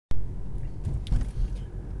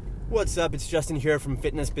What's up? It's Justin here from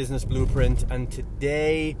Fitness Business Blueprint, and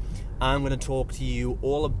today I'm going to talk to you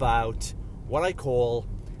all about what I call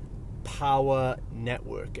power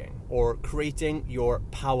networking, or creating your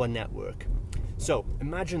power network. So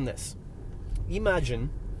imagine this. Imagine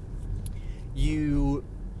you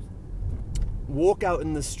walk out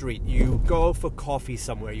in the street, you go for coffee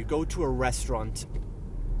somewhere, you go to a restaurant,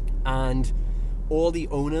 and all the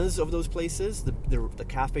owners of those places, the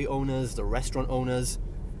cafe owners, the restaurant owners,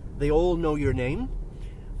 they all know your name,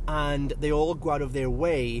 and they all go out of their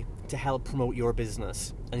way to help promote your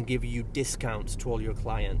business and give you discounts to all your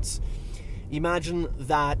clients. Imagine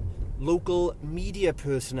that local media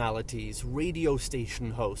personalities, radio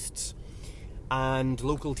station hosts, and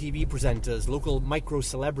local TV presenters, local micro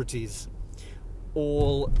celebrities,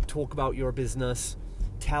 all talk about your business,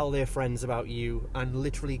 tell their friends about you, and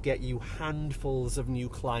literally get you handfuls of new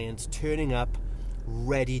clients turning up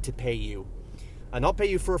ready to pay you. And not pay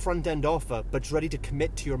you for a front-end offer, but ready to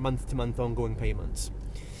commit to your month-to-month ongoing payments.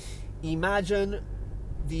 Imagine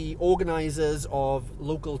the organizers of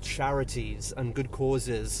local charities and good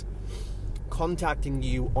causes contacting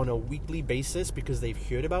you on a weekly basis because they've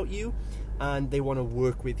heard about you and they want to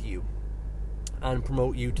work with you and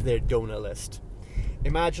promote you to their donor list.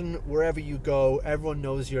 Imagine wherever you go, everyone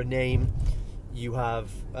knows your name, you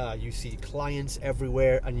see clients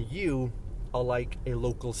everywhere, and you are like a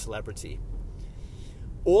local celebrity.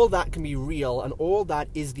 All that can be real, and all that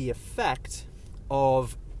is the effect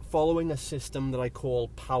of following a system that I call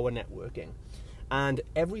power networking. And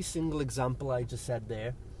every single example I just said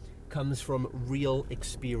there comes from real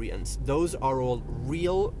experience. Those are all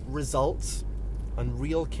real results and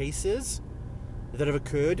real cases that have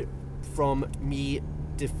occurred from me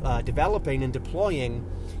developing and deploying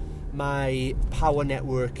my power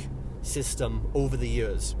network system over the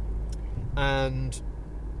years. And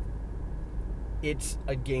it's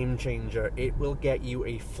a game changer. It will get you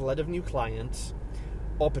a flood of new clients,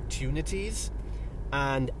 opportunities,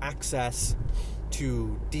 and access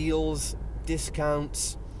to deals,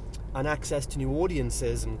 discounts, and access to new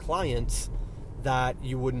audiences and clients that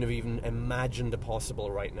you wouldn't have even imagined are possible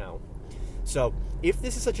right now. So, if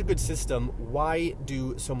this is such a good system, why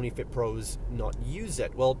do so many Fit Pros not use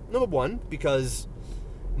it? Well, number one, because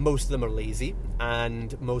most of them are lazy,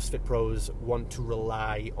 and most Fit Pros want to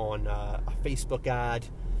rely on a Facebook ad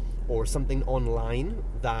or something online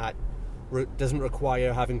that doesn't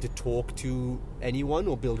require having to talk to anyone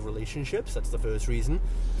or build relationships. That's the first reason.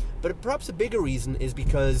 But perhaps a bigger reason is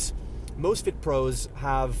because most Fit Pros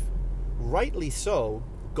have, rightly so,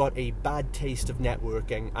 got a bad taste of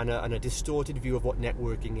networking and a distorted view of what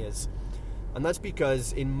networking is. And that's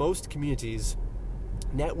because in most communities,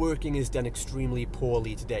 networking is done extremely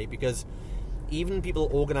poorly today, because even people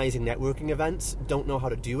organizing networking events don't know how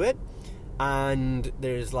to do it, and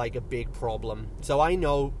there's like a big problem. So I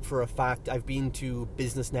know for a fact, I've been to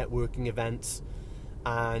business networking events,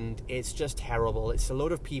 and it's just terrible. It's a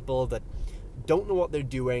load of people that don't know what they're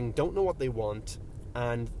doing, don't know what they want,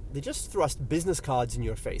 and they just thrust business cards in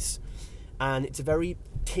your face. And it's a very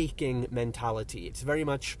taking mentality. It's very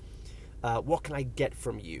much what can I get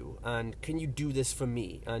from you, and can you do this for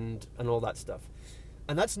me, and all that stuff.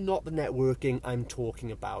 And that's not the networking I'm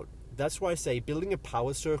talking about. That's why I say building a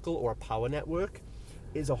power circle or a power network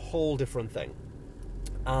is a whole different thing.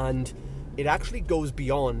 And it actually goes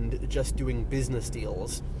beyond just doing business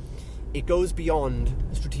deals. It goes beyond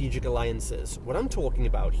strategic alliances. What I'm talking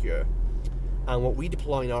about here, and what we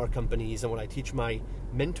deploy in our companies, and what I teach my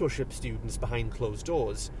mentorship students behind closed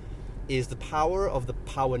doors, is the power of the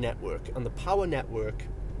power network. And the power network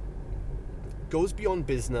goes beyond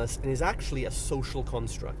business and is actually a social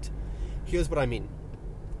construct. Here's what I mean.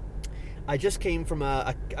 I just came from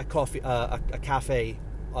a cafe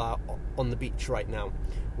on the beach right now,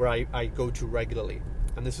 where I go to regularly.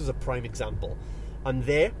 And this is a prime example. I'm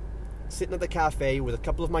there, sitting at the cafe with a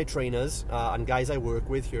couple of my trainers and guys I work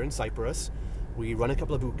with here in Cyprus. We run a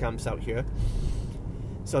couple of boot camps out here.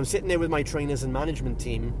 So I'm sitting there with my trainers and management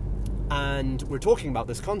team, and we're talking about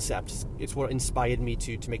this concept. It's what inspired me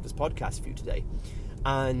to make this podcast for you today.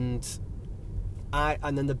 And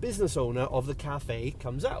then the business owner of the cafe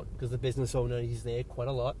comes out, because the business owner, he's there quite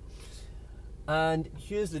a lot. And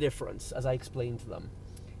here's the difference, as I explained to them.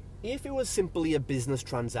 If it was simply a business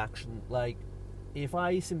transaction, like if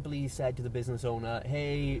I simply said to the business owner,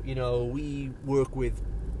 hey, we work with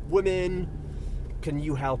women, can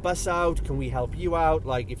you help us out? Can we help you out?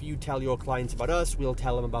 Like, if you tell your clients about us, we'll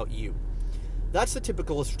tell them about you. That's the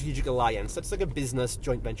typical strategic alliance. That's like a business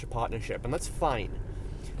joint venture partnership, and that's fine.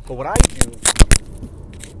 But what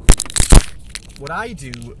I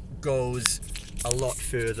do goes a lot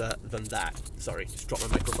further than that. Sorry, just dropped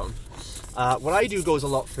my microphone. What I do goes a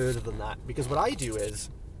lot further than that, because what I do is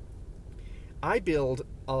I build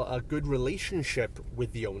a good relationship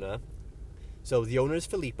with the owner. So the owner is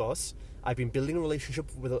Filipos. I've been building a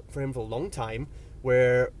relationship for him for a long time,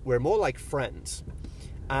 where we're more like friends.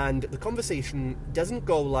 And the conversation doesn't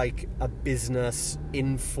go like a business,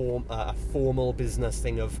 a formal business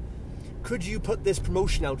thing of, could you put this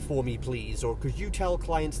promotion out for me, please? Or could you tell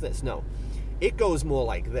clients this? No. It goes more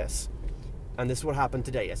like this. And this is what happened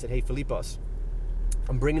today. I said, hey, Filipos,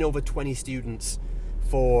 I'm bringing over 20 students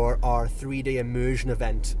for our 3-day immersion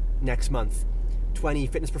event next month. 20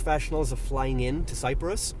 fitness professionals are flying in to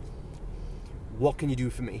Cyprus. What can you do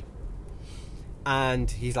for me? And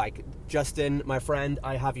he's like, Justin, my friend,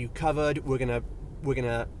 I have you covered. We're gonna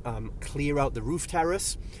clear out the roof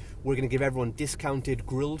terrace. We're gonna give everyone discounted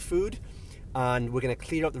grilled food, and we're gonna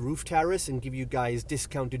clear out the roof terrace and give you guys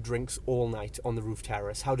discounted drinks all night on the roof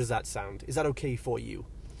terrace. How does that sound? Is that okay for you?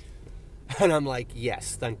 And I'm like,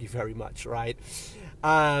 yes, thank you very much, right?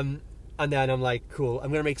 And then I'm like, cool.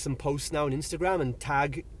 I'm gonna make some posts now on Instagram and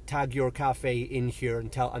tag your cafe in here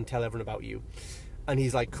and tell everyone about you. And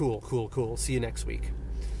he's like, cool. See you next week.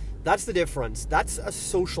 That's the difference. That's a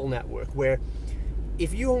social network where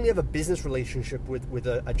if you only have a business relationship with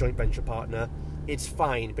a joint venture partner, it's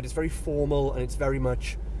fine, but it's very formal and it's very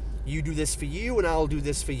much, you do this for you and I'll do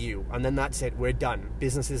this for you. And then that's it. We're done.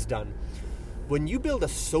 Business is done. When you build a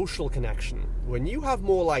social connection, when you have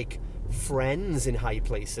more like friends in high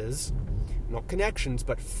places, not connections,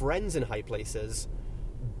 but friends in high places,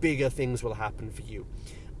 bigger things will happen for you.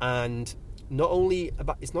 And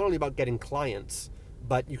it's not only about getting clients,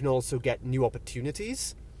 but you can also get new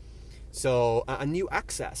opportunities, so a new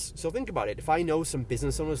access. So think about it. If I know some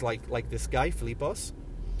business owners like this guy, Filipos,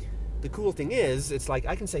 the cool thing is, it's like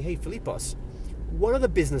I can say, hey, Filipos, what other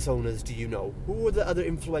business owners do you know? Who are the other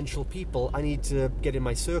influential people I need to get in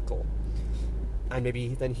my circle? And maybe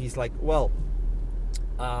then he's like, well,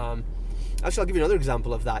 actually, I'll give you another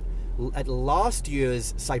example of that. At last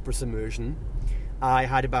year's Cyprus immersion, we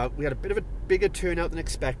had a bit of a bigger turnout than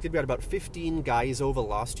expected. We had about 15 guys over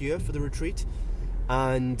last year for the retreat,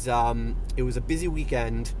 and it was a busy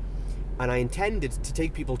weekend, and I intended to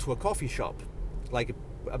take people to a coffee shop, like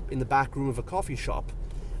in the back room of a coffee shop,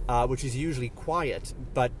 which is usually quiet,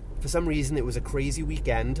 but for some reason it was a crazy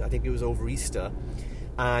weekend. I think it was over Easter,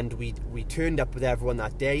 and we turned up with everyone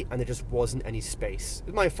that day, and there just wasn't any space. It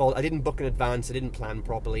was my fault. I didn't book in advance. I didn't plan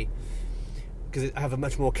properly, because I have a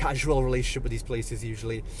much more casual relationship with these places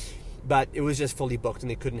usually, but it was just fully booked and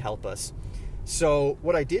they couldn't help us. So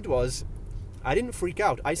what I did was, I didn't freak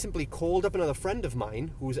out. I simply called up another friend of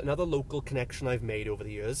mine, who's another local connection I've made over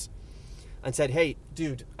the years, and said, hey,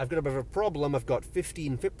 dude, I've got a bit of a problem. I've got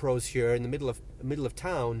 15 Fit Pros here in the middle of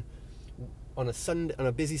town on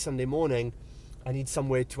a busy Sunday morning. I need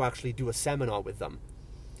somewhere to actually do a seminar with them.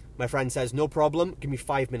 My friend says, no problem, give me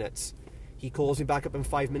 5 minutes. He calls me back up in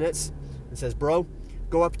 5 minutes and says, bro,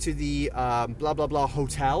 go up to the blah, blah, blah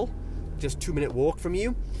hotel, just 2-minute walk from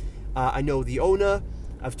you. I know the owner.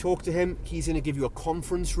 I've talked to him. He's going to give you a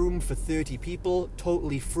conference room for 30 people,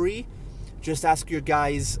 totally free. Just ask your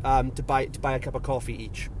guys to buy a cup of coffee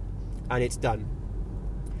each. And it's done.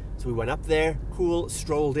 So we went up there, cool,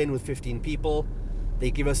 strolled in with 15 people. They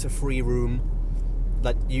give us a free room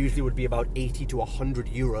that usually would be about 80 to 100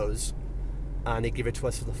 euros. And they give it to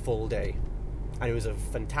us for the full day. And it was a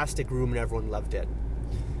fantastic room and everyone loved it.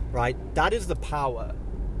 Right? That is the power.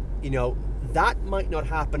 You know, that might not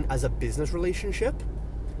happen as a business relationship.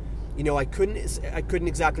 You know, I couldn't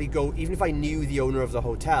exactly go, even if I knew the owner of the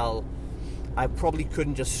hotel, I probably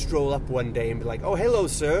couldn't just stroll up one day and be like, oh, hello,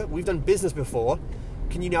 sir, we've done business before.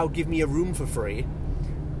 Can you now give me a room for free?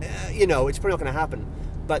 You know, it's probably not going to happen.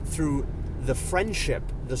 But through the friendship,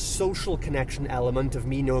 the social connection element of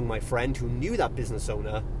me knowing my friend who knew that business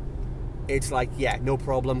owner, it's like, yeah, no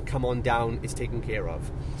problem, come on down, it's taken care of.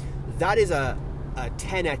 That is a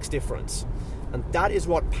 10x difference. And that is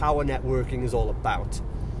what power networking is all about.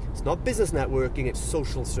 It's not business networking, it's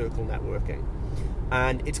social circle networking.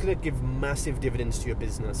 And it's going to give massive dividends to your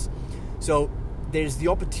business. So there's the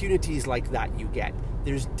opportunities like that you get.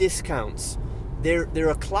 There's discounts. There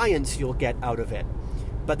are clients you'll get out of it.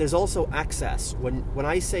 But there's also access. When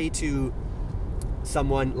I say to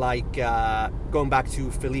someone like, going back to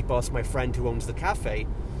Filipos, my friend who owns the cafe,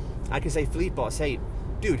 I can say, Filipos, hey,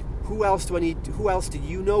 dude, who else do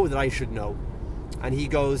you know that I should know? And he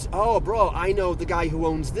goes, oh, bro, I know the guy who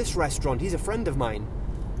owns this restaurant. He's a friend of mine.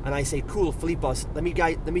 And I say, cool, Filipos, let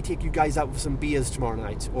me take you guys out for some beers tomorrow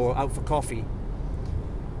night, or out for coffee.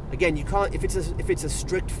 Again, you can't, if it's a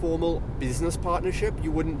strict formal business partnership,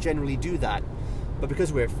 you wouldn't generally do that. But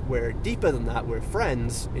because we're deeper than that, we're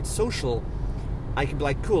friends, it's social, I can be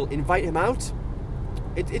like, cool, invite him out.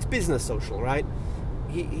 It's business social, right?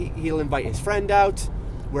 He'll invite his friend out.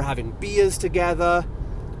 We're having beers together.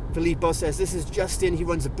 Filippo says, this is Justin. He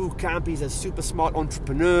runs a boot camp. He's a super smart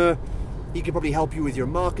entrepreneur. He can probably help you with your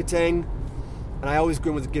marketing. And I always go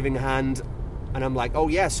in with a giving hand. And I'm like, oh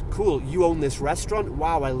yes, cool. You own this restaurant?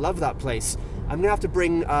 Wow, I love that place. I'm going to have to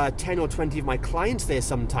bring 10 or 20 of my clients there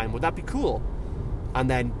sometime. Would that be cool? And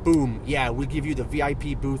then, boom, yeah, we'll give you the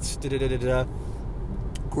VIP booths.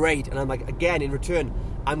 Great. And I'm like, again, in return,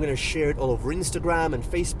 I'm going to share it all over Instagram and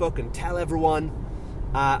Facebook and tell everyone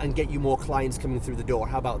and get you more clients coming through the door.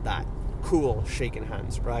 How about that? Cool, shaking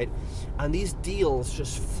hands, right? And these deals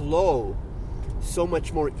just flow so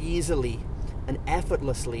much more easily and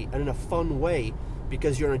effortlessly and in a fun way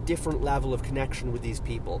because you're on a different level of connection with these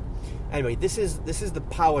people. Anyway, this is the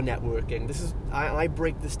power networking. I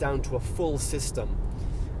break this down to a full system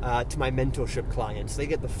to my mentorship clients. They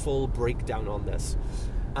get the full breakdown on this.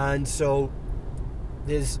 And so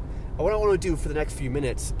what I want to do for the next few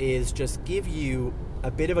minutes is just give you a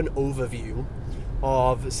bit of an overview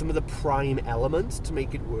of some of the prime elements to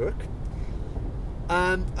make it work.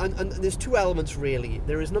 And there's two elements really.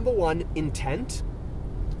 There is number one, intent,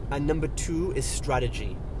 and number two is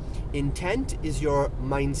strategy. Intent is your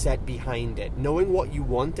mindset behind it, knowing what you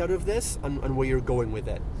want out of this and where you're going with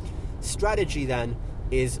it. Strategy then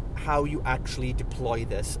is how you actually deploy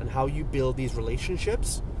this and how you build these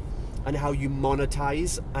relationships and how you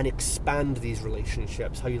monetize and expand these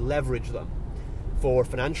relationships, how you leverage them for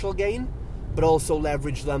financial gain, but also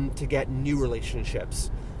leverage them to get new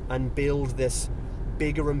relationships and build this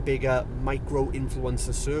bigger and bigger micro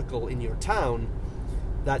influencer circle in your town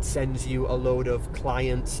that sends you a load of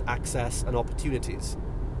clients, access, and opportunities.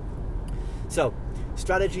 So,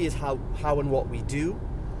 strategy is how and what we do,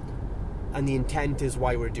 and the intent is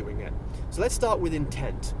why we're doing it. So let's start with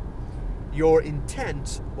intent. Your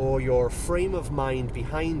intent or your frame of mind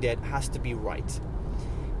behind it has to be right.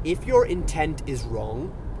 If your intent is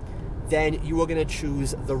wrong, then you are going to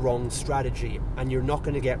choose the wrong strategy and you're not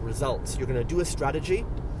going to get results. You're going to do a strategy,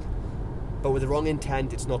 but with the wrong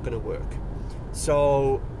intent, it's not going to work.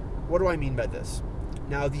 So what do I mean by this?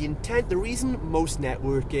 Now, the reason most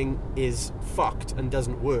networking is fucked and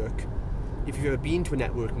doesn't work, if you've ever been to a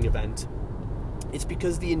networking event, it's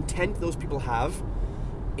because the intent those people have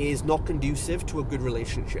is not conducive to a good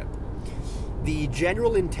relationship. The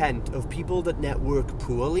general intent of people that network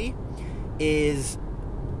poorly is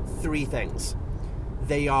three things.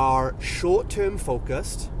 They are short-term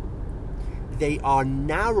focused, they are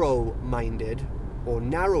narrow-minded or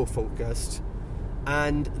narrow-focused,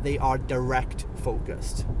 and they are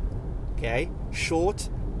direct-focused. Okay? Short,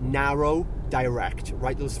 narrow, direct.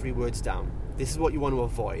 Write those three words down. This is what you want to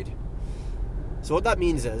avoid. So what that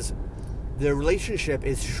means is the relationship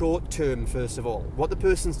is short-term, first of all. What the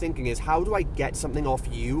person's thinking is, how do I get something off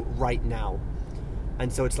you right now?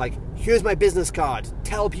 And so it's like, here's my business card.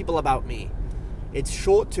 Tell people about me. It's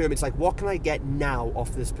short-term. It's like, what can I get now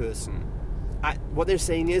off this person? What they're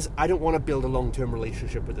saying is, I don't want to build a long-term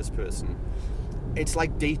relationship with this person. It's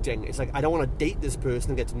like dating. It's like, I don't want to date this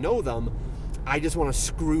person and get to know them. I just want to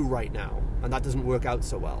screw right now. And that doesn't work out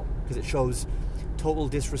so well because it shows total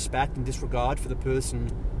disrespect and disregard for the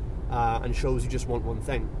person and shows you just want one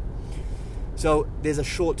thing. So there's a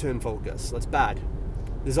short-term focus. That's bad.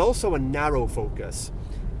 There's also a narrow focus.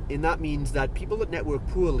 And that means that people that network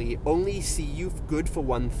poorly only see you good for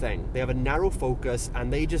one thing. They have a narrow focus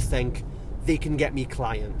and they just think they can get me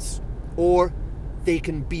clients or they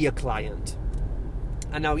can be a client.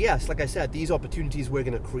 And now, yes, like I said, these opportunities we're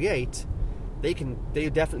going to create, they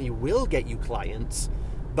definitely will get you clients,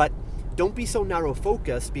 but don't be so narrow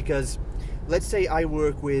focused because let's say I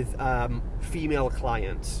work with female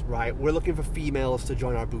clients, right? We're looking for females to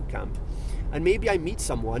join our bootcamp. And maybe I meet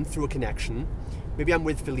someone through a connection. Maybe I'm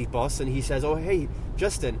with Philippos and he says, oh, hey,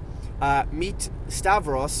 Justin, meet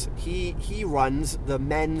Stavros. He runs the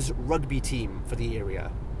men's rugby team for the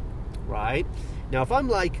area, right? Now, if I'm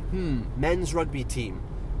like, men's rugby team,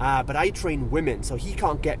 but I train women, so he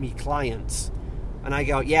can't get me clients. And I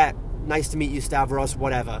go, yeah, nice to meet you, Stavros,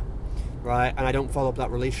 whatever, right? And I don't follow up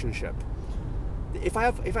that relationship. If I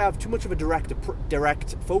have too much of a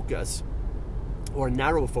direct focus or a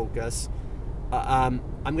narrow focus, I'm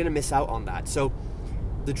going to miss out on that. So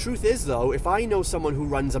the truth is, though, if I know someone who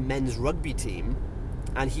runs a men's rugby team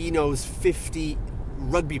and he knows 50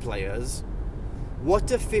 rugby players, what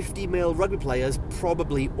do 50 male rugby players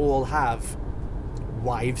probably all have?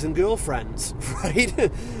 Wives and girlfriends,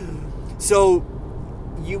 right? So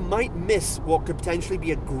you might miss what could potentially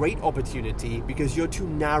be a great opportunity because you're too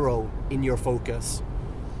narrow in your focus.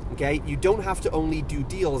 Okay, you don't have to only do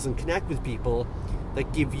deals and connect with people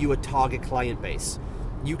that give you a target client base.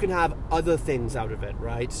 You can have other things out of it,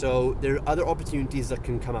 right? So there are other opportunities that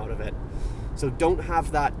can come out of it. So don't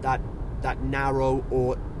have that narrow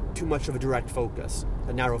or too much of a direct focus,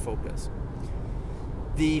 a narrow focus.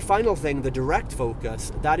 The final thing, the direct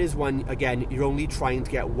focus, that is when, again, you're only trying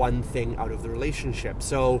to get one thing out of the relationship.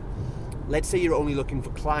 So let's say you're only looking for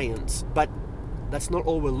clients, but that's not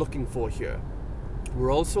all we're looking for here.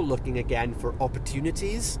 We're also looking, again, for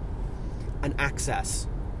opportunities and access,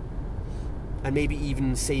 and maybe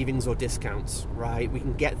even savings or discounts, right? We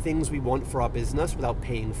can get things we want for our business without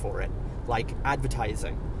paying for it, like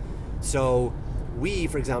advertising. So we,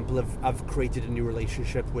 for example, have created a new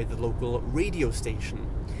relationship with a local radio station,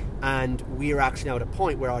 and we are actually now at a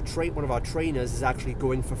point where one of our trainers is actually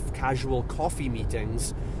going for casual coffee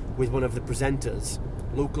meetings with one of the presenters,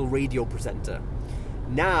 local radio presenter.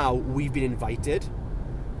 Now we've been invited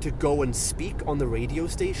to go and speak on the radio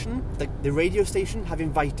station. The radio station have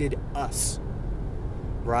invited us,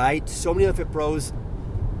 right? So many of the Fit Bros,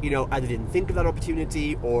 either didn't think of that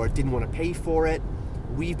opportunity or didn't want to pay for it.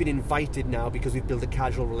 We've been invited now because we've built a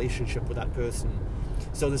casual relationship with that person.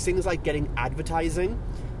 So there's things like getting advertising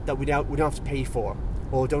that we don't have to pay for,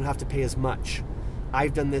 or don't have to pay as much.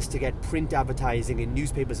 I've done this to get print advertising in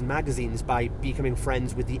newspapers and magazines by becoming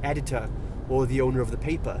friends with the editor or the owner of the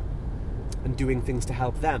paper and doing things to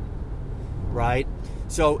help them, right?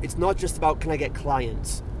 So it's not just about, can I get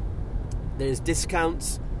clients? There's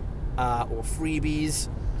discounts or freebies,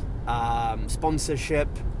 sponsorship,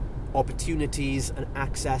 opportunities, and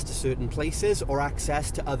access to certain places, or access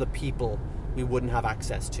to other people we wouldn't have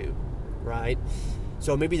access to, right?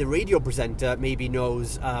 So maybe the radio presenter maybe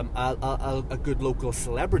knows a good local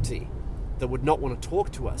celebrity that would not want to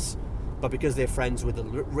talk to us, but because they're friends with the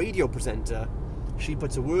radio presenter, she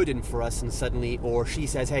puts a word in for us, and suddenly, or she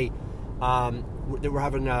says, hey, we're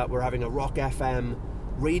having a Rock FM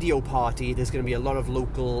radio party. There's going to be a lot of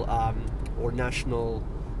local or national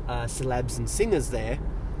celebs and singers there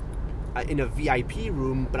in a VIP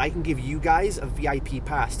room, but I can give you guys a VIP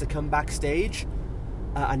pass to come backstage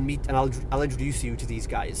and meet, and I'll introduce you to these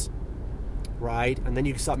guys, right? And then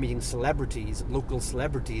you can start meeting celebrities, local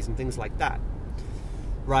celebrities, and things like that,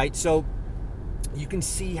 right? So you can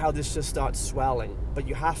see how this just starts swelling, but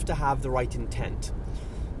you have to have the right intent.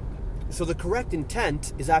 So the correct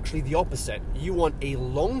intent is actually the opposite. You want a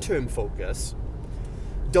long-term focus.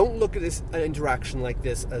 Don't look at this interaction like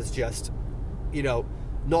this as just,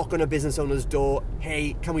 knock on a business owner's door,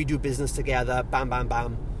 hey, can we do business together, bam, bam,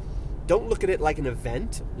 bam. Don't look at it like an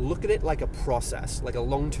event. Look at it like a process, like a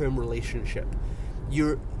long-term relationship.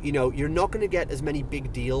 You're not going to get as many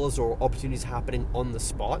big deals or opportunities happening on the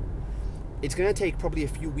spot. It's going to take probably a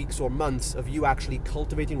few weeks or months of you actually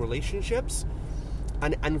cultivating relationships,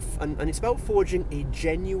 and it's about forging a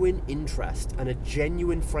genuine interest and a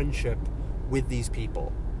genuine friendship with these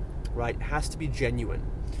people, right? It has to be genuine.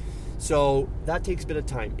 So that takes a bit of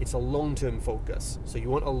time. It's a long-term focus. So you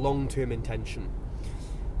want a long-term intention.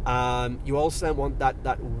 You also want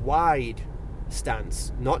that wide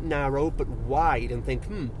stance, not narrow, but wide, and think,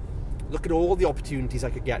 look at all the opportunities I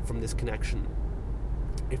could get from this connection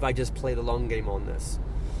if I just play the long game on this.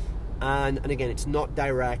 And again, it's not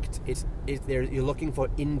direct. You're looking for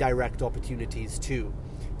indirect opportunities too.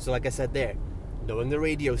 So like I said there, knowing the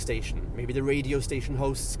radio station. Maybe the radio station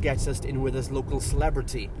host gets us in with this local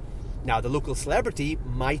celebrity. Now, the local celebrity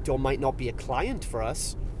might or might not be a client for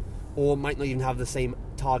us, or might not even have the same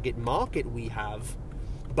target market we have,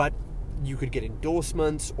 but you could get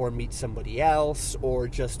endorsements or meet somebody else or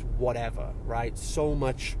just whatever, right? So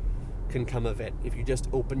much can come of it if you just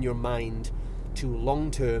open your mind to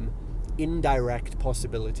long-term, indirect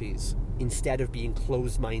possibilities instead of being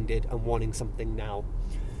closed-minded and wanting something now.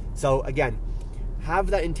 So again, have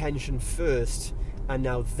that intention first, and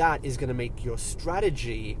now that is going to make your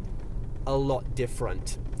strategy a lot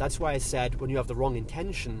different. That's why I said when you have the wrong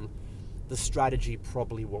intention, the strategy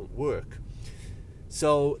probably won't work.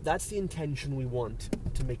 So that's the intention we want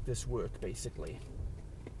to make this work, basically.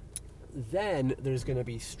 Then there's going to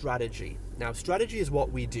be strategy. Now, strategy is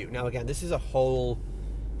what we do. Now, again, this is a whole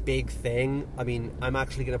big thing. I mean, I'm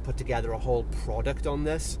actually going to put together a whole product on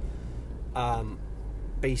this,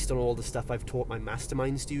 based on all the stuff I've taught my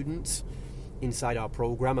mastermind students inside our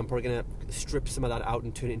program. I'm probably going to strip some of that out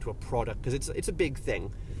and turn it into a product, because it's a big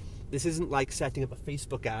thing. This isn't like setting up a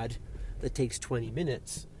Facebook ad that takes 20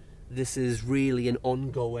 minutes. This is really an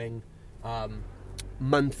ongoing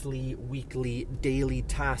monthly, weekly, daily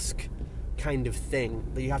task kind of thing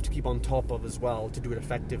that you have to keep on top of as well to do it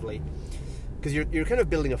effectively. Because you're kind of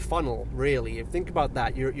building a funnel, really. If you think about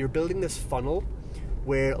that, you're building this funnel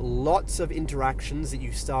where lots of interactions that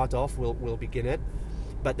you start off will begin it,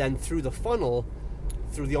 but then through the funnel,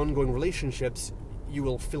 through the ongoing relationships, you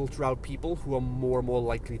will filter out people who are more and more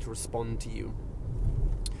likely to respond to you.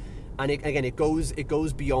 And it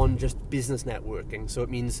goes beyond just business networking. So it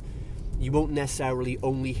means you won't necessarily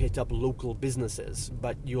only hit up local businesses,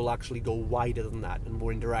 but you'll actually go wider than that and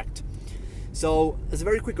more indirect. So as a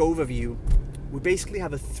very quick overview, we basically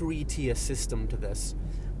have a 3-tier system to this.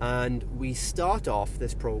 And we start off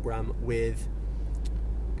this program with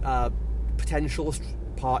potential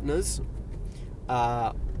partners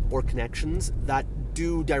or connections that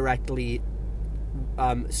do directly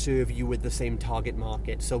serve you with the same target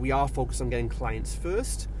market. So we are focused on getting clients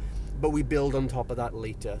first, but we build on top of that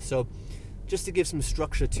later. So just to give some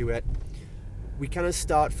structure to it, we kind of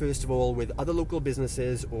start first of all with other local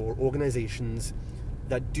businesses or organizations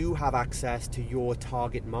that do have access to your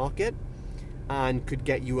target market and could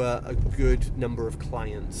get you a good number of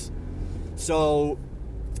clients. So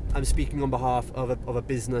I'm speaking on behalf of a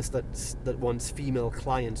business that wants female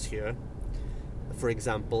clients here, for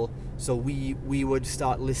example. So we would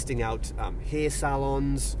start listing out hair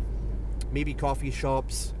salons, maybe coffee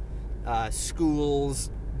shops, schools,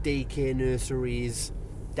 daycare nurseries,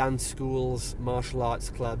 dance schools, martial arts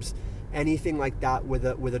clubs, anything like that with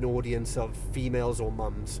an audience of females or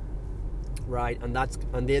mums. Right, and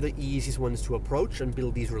they're the easiest ones to approach and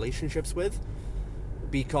build these relationships with,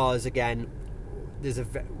 because again,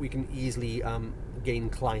 we can easily gain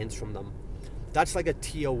clients from them. That's like a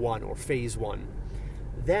tier 1 or phase 1.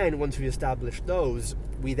 Then once we establish those,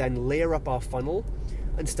 we then layer up our funnel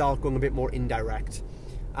and start going a bit more indirect.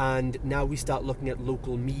 And now we start looking at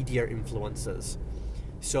local media influencers.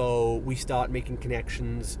 So we start making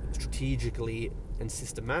connections strategically and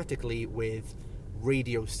systematically with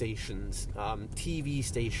radio stations, TV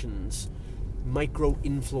stations, micro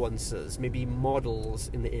influencers, maybe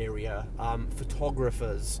models in the area,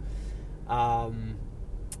 photographers, again,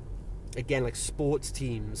 like sports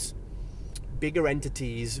teams, bigger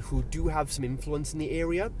entities who do have some influence in the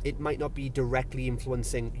area. It might not be directly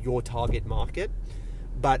influencing your target market,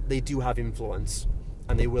 but they do have influence,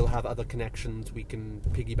 and they will have other connections we can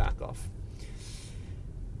piggyback off.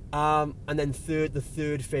 And then the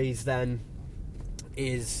third phase then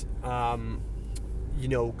is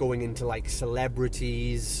going into like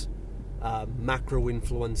celebrities, macro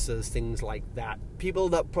influencers, things like that. People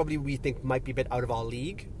that probably we think might be a bit out of our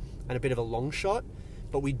league and a bit of a long shot,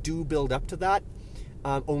 but we do build up to that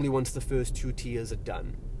only once the first 2 tiers are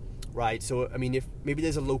done, right? So I mean, if maybe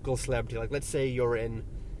there's a local celebrity, like let's say you're in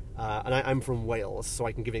and I'm from Wales, so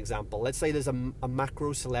I can give an example. Let's say there's a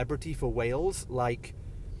macro celebrity for Wales like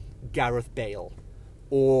Gareth Bale,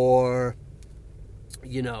 or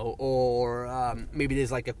maybe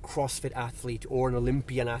there's like a CrossFit athlete or an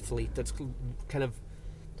Olympian athlete that's kind of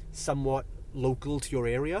somewhat local to your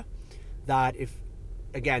area, that if,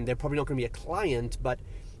 again, they're probably not going to be a client, but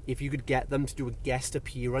if you could get them to do a guest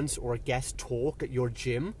appearance or a guest talk at your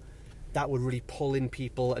gym, that would really pull in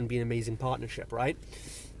people and be an amazing partnership, right?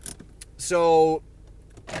 So,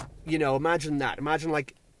 imagine that. Imagine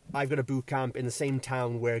like I've got a boot camp in the same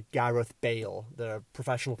town where Gareth Bale, the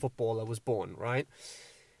professional footballer, was born, right?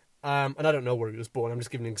 And I don't know where he was born. I'm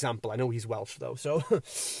just giving an example. I know he's Welsh, though. So,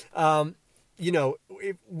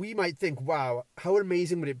 if we might think, wow, how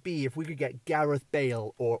amazing would it be if we could get Gareth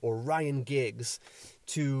Bale or Ryan Giggs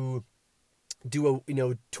to do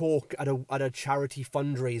a talk at a charity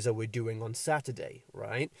fundraiser we're doing on Saturday,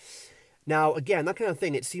 right? Now, again, that kind of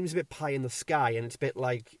thing, it seems a bit pie in the sky, and it's a bit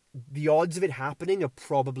like the odds of it happening are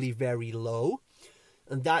probably very low,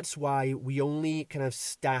 and that's why we only kind of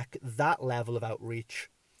stack that level of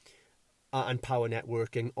outreach and power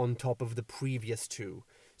networking on top of the previous 2.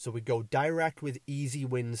 So we go direct with easy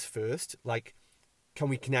wins first, like can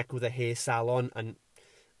we connect with a hair salon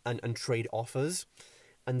and trade offers,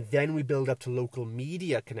 and then we build up to local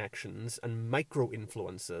media connections and micro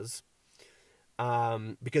influencers.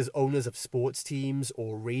 Because owners of sports teams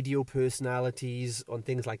or radio personalities and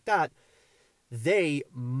things like that, they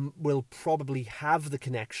will probably have the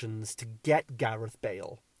connections to get Gareth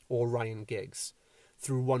Bale or Ryan Giggs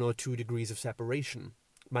through 1 or 2 degrees of separation.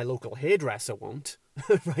 My local hairdresser won't,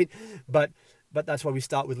 right? But that's why we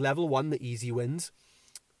start with level 1, the easy wins.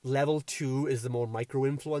 Level 2 is the more micro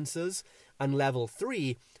influencers, and level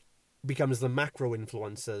 3 becomes the macro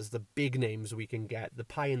influencers, the big names we can get, the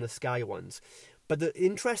pie in the sky ones. But the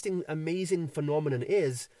interesting, amazing phenomenon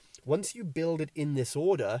is, once you build it in this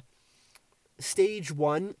order, stage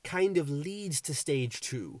 1 kind of leads to stage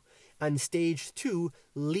 2. And stage 2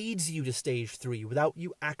 leads you to stage 3 without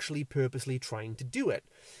you actually purposely trying to do it.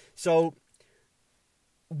 So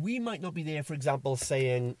we might not be there, for example,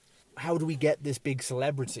 saying, how do we get this big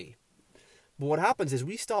celebrity? But what happens is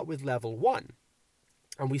we start with level 1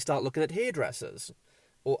 and we start looking at hairdressers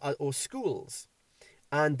or schools.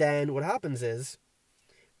 And then what happens is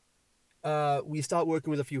we start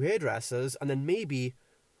working with a few hairdressers, and then maybe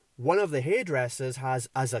one of the hairdressers has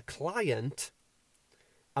as a client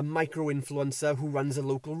a micro-influencer who runs a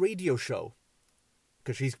local radio show,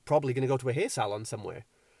 because she's probably going to go to a hair salon somewhere,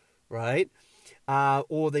 right?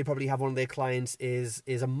 Or they probably have one of their clients is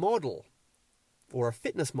a model or a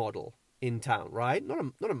fitness model in town, right?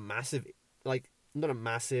 Not a massive like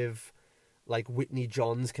Whitney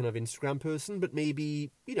Johns kind of Instagram person, but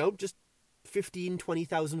maybe, just 15,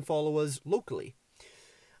 20,000 followers locally.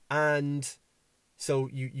 And so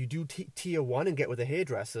you do tier 1 and get with the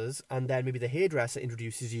hairdressers, and then maybe the hairdresser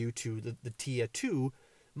introduces you to the tier 2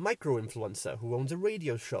 micro-influencer who owns a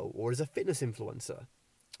radio show or is a fitness influencer.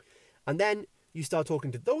 And then you start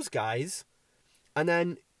talking to those guys, and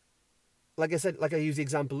then, like I said, like I used the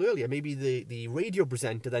example earlier, maybe the radio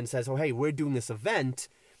presenter then says, oh, hey, we're doing this event.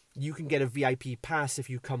 You can get a VIP pass if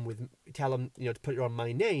you come with, tell them, to put it on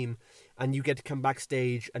my name, and you get to come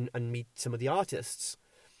backstage and meet some of the artists.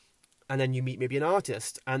 And then you meet maybe an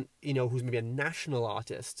artist, and who's maybe a national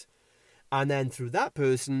artist. And then through that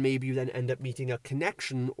person, maybe you then end up meeting a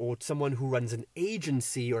connection or someone who runs an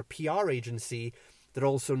agency or PR agency that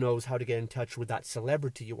also knows how to get in touch with that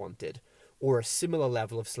celebrity you wanted, or a similar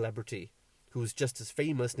level of celebrity who's just as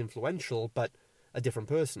famous and influential, but a different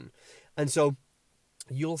person. And so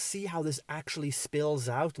you'll see how this actually spills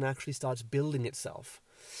out and actually starts building itself.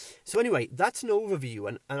 So anyway, that's an overview,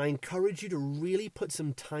 and I encourage you to really put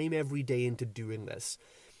some time every day into doing this.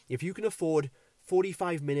 If you can afford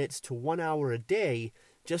 45 minutes to 1 hour a day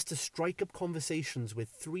just to strike up conversations with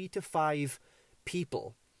 3 to 5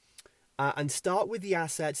 people, and start with the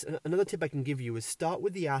assets. Another tip I can give you is start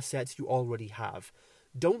with the assets you already have.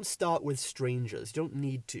 Don't start with strangers. You don't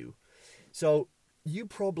need to. So you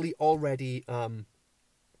probably already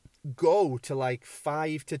go to like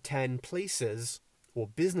 5 to 10 places or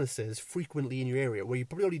businesses frequently in your area where you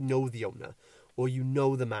probably already know the owner or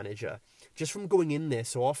the manager just from going in there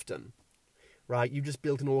so often, right? You just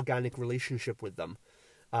built an organic relationship with them,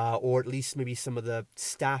 or at least maybe some of the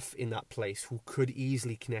staff in that place who could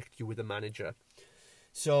easily connect you with the manager.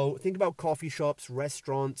 So think about coffee shops,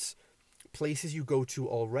 restaurants, places you go to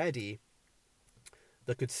already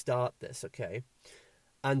that could start this, okay?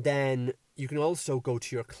 And then you can also go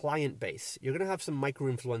to your client base. You're going to have some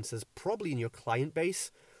micro-influencers probably in your client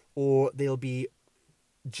base, or they'll be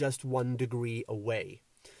just 1 degree away.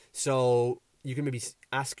 So you can maybe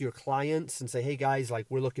ask your clients and say, hey guys, like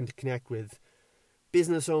we're looking to connect with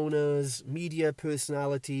business owners, media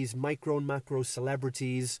personalities, micro and macro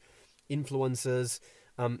celebrities, influencers.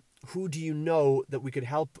 Who do you know that we could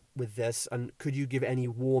help with this? And could you give any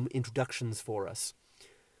warm introductions for us?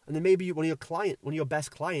 And then maybe one of your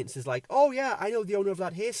best clients is like, oh yeah, I know the owner of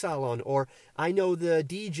that hair salon, or I know the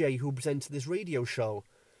DJ who presents this radio show,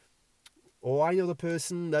 or I know a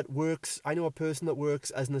person that works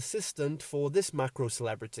as an assistant for this macro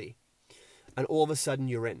celebrity. And all of a sudden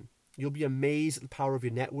you're in. You'll be amazed at the power of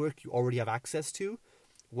your network you already have access to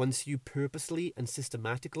once you purposely and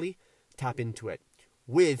systematically tap into it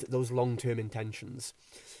with those long-term intentions.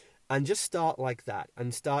 And just start like that.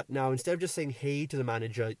 And start now, instead of just saying hey to the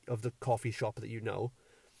manager of the coffee shop that you know,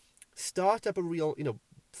 start up a real,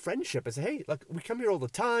 friendship and say, hey, like we come here all the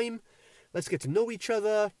time. Let's get to know each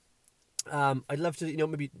other. I'd love to,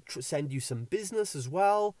 maybe send you some business as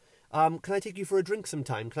well. Can I take you for a drink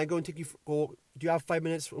sometime? Can I go and take you or do you have 5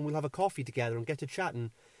 minutes and we'll have a coffee together and get to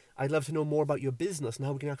chatting? I'd love to know more about your business and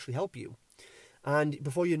how we can actually help you. And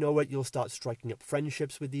before you know it, you'll start striking up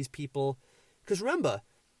friendships with these people. Because remember,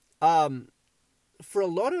 for a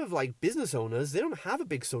lot of like business owners, they don't have a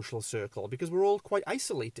big social circle because we're all quite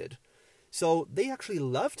isolated. So they actually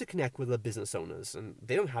love to connect with the business owners, and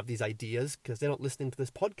they don't have these ideas because they're not listening to this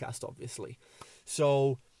podcast, obviously.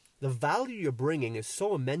 So the value you're bringing is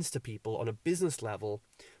so immense to people on a business level,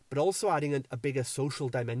 but also adding a bigger social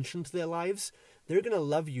dimension to their lives. They're going to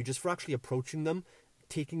love you just for actually approaching them,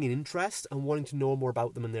 taking an interest, and wanting to know more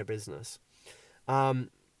about them and their business. And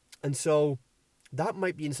so that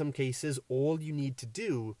might be, in some cases, all you need to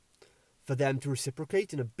do for them to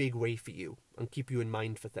reciprocate in a big way for you and keep you in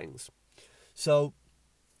mind for things. So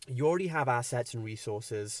you already have assets and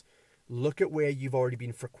resources. Look at where you've already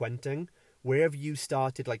been frequenting. Where have you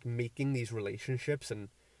started like making these relationships and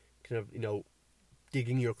kind of,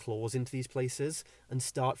 digging your claws into these places, and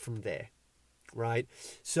start from there. right?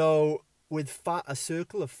 So with a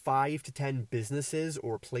circle of 5 to 10 businesses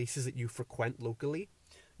or places that you frequent locally,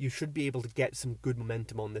 you should be able to get some good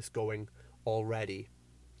momentum on this going already.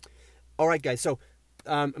 All right, guys. So,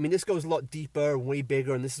 this goes a lot deeper, way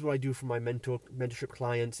bigger, and this is what I do for my mentorship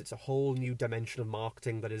clients. It's a whole new dimension of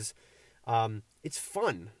marketing that is, it's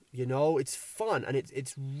fun. It's fun, and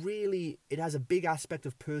it's really, it has a big aspect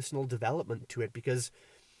of personal development to it, because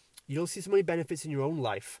you'll see so many benefits in your own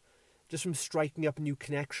life just from striking up new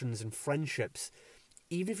connections and friendships.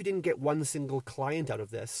 Even if you didn't get one single client out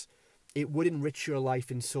of this, it would enrich your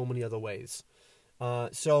life in so many other ways.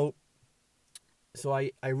 So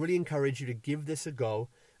I really encourage you to give this a go.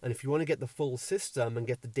 And if you want to get the full system and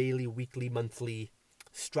get the daily, weekly, monthly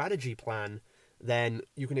strategy plan, then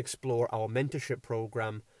you can explore our mentorship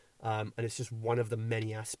program. And it's just one of the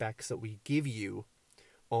many aspects that we give you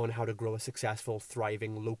on how to grow a successful,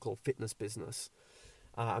 thriving local fitness business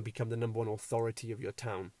and become the number one authority of your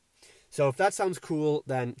town. So if that sounds cool,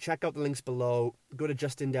 then check out the links below. Go to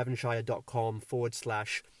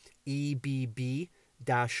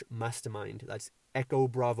justindevonshire.com/EBB-mastermind. That's Echo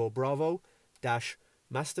Bravo Bravo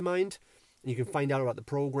 -mastermind. And you can find out about the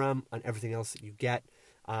program and everything else that you get.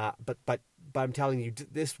 But I'm telling you,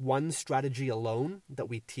 this one strategy alone that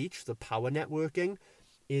we teach, the power networking,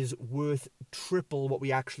 is worth triple what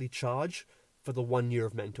we actually charge for the 1 year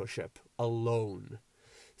of mentorship alone.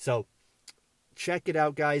 So check it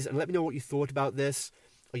out, guys, and let me know what you thought about this.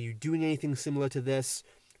 Are you doing anything similar to this?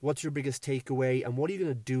 What's your biggest takeaway, and what are you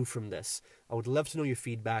going to do from this? I would love to know your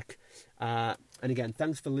feedback. And again,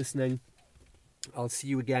 thanks for listening. I'll see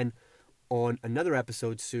you again on another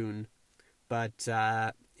episode soon. But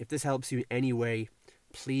if this helps you in any way,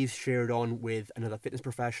 please share it on with another fitness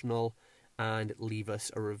professional and leave us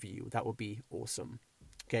a review. That would be awesome.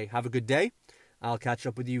 Okay, have a good day. I'll catch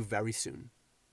up with you very soon.